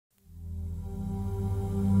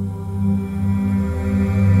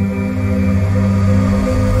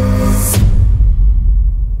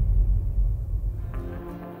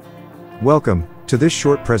Welcome to this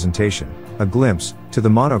short presentation, a glimpse to the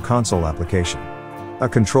MonoConsole application. A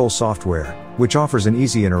control software, which offers an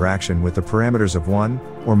easy interaction with the parameters of one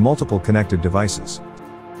or multiple connected devices.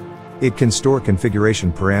 It can store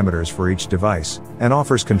configuration parameters for each device, and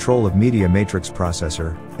offers control of media matrix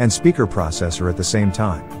processor and speaker processor at the same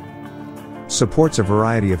time. Supports a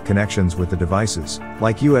variety of connections with the devices,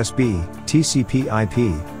 like USB,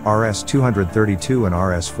 TCP/IP, RS-232 and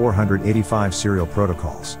RS-485 serial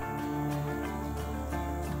protocols.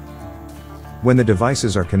 When the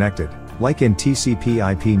devices are connected, like in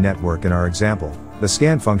TCP/IP network in our example, the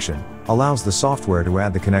scan function allows the software to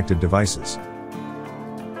add the connected devices.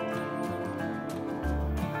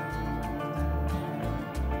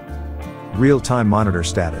 Real-time monitor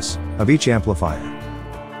status of each amplifier.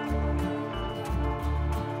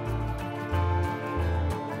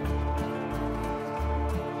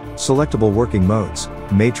 Selectable working modes,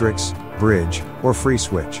 matrix, bridge, or free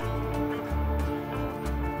switch.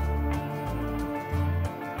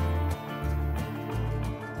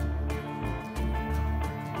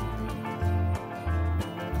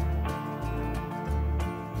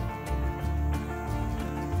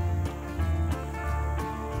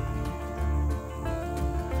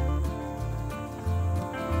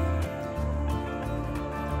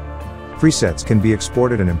 Presets can be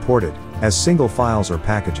exported and imported as single files or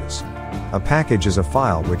packages. A package is a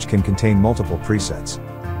file which can contain multiple presets.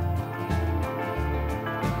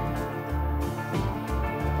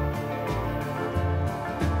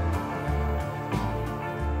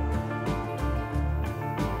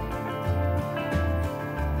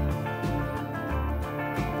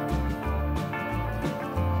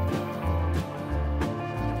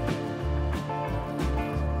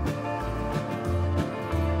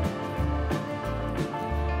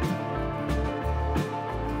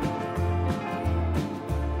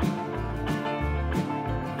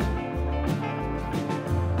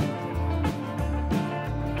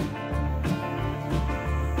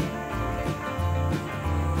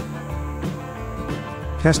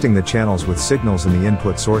 Testing the channels with signals in the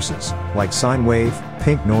input sources, like sine wave,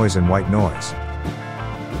 pink noise and white noise.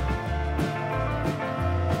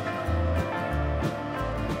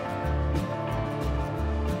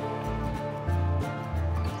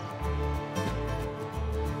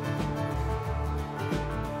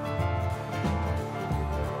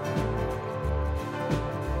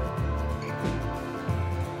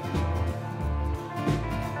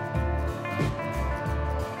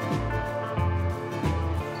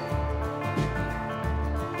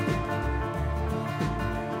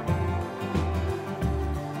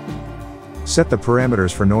 Set the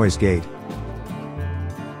parameters for noise gate.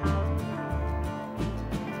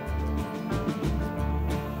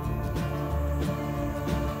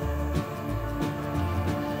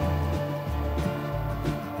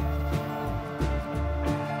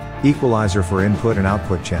 Equalizer for input and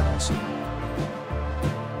output channels.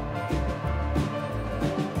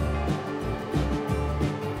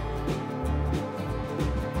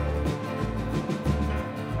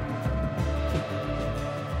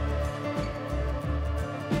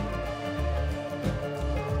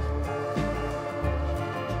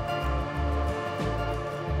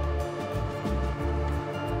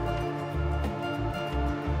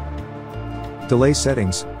 Delay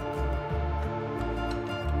settings.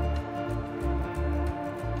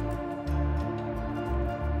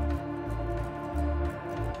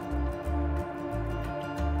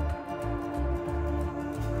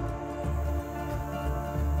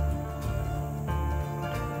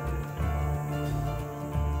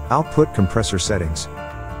 Output compressor settings.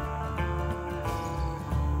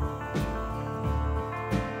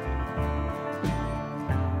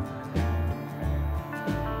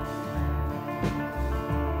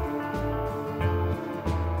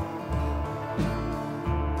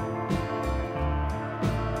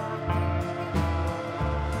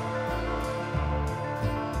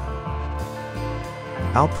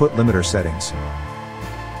 Output limiter settings.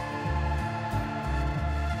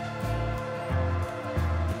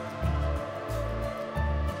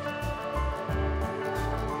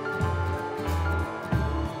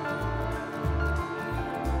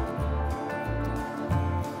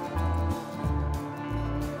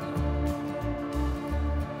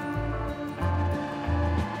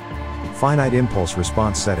 Finite impulse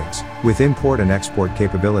response settings, with import and export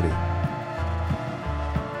capability.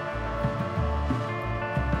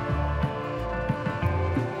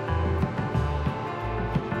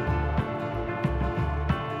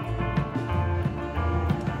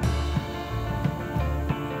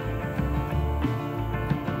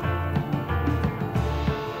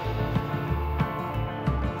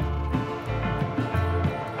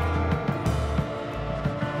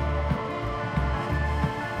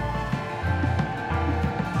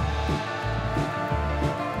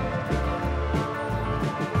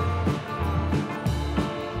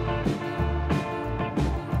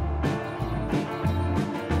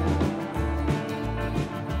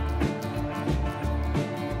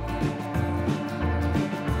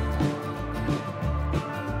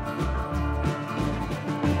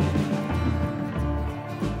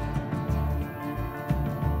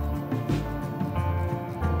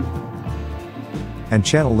 and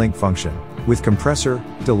channel link function, with compressor,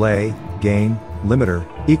 delay, gain, limiter,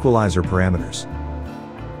 equalizer parameters.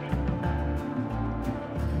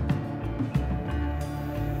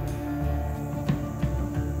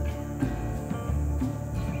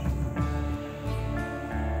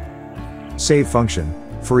 Save function,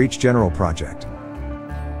 for each general project.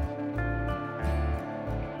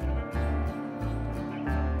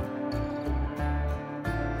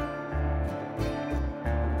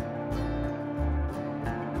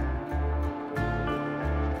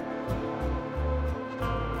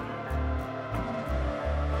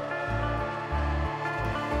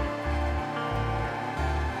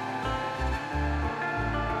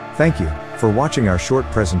 Thank you for watching our short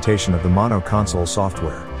presentation of the MonoConsole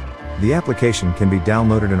software. The application can be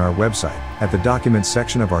downloaded in our website, at the Documents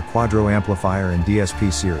section of our Quadro amplifier and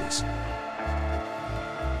DSP series.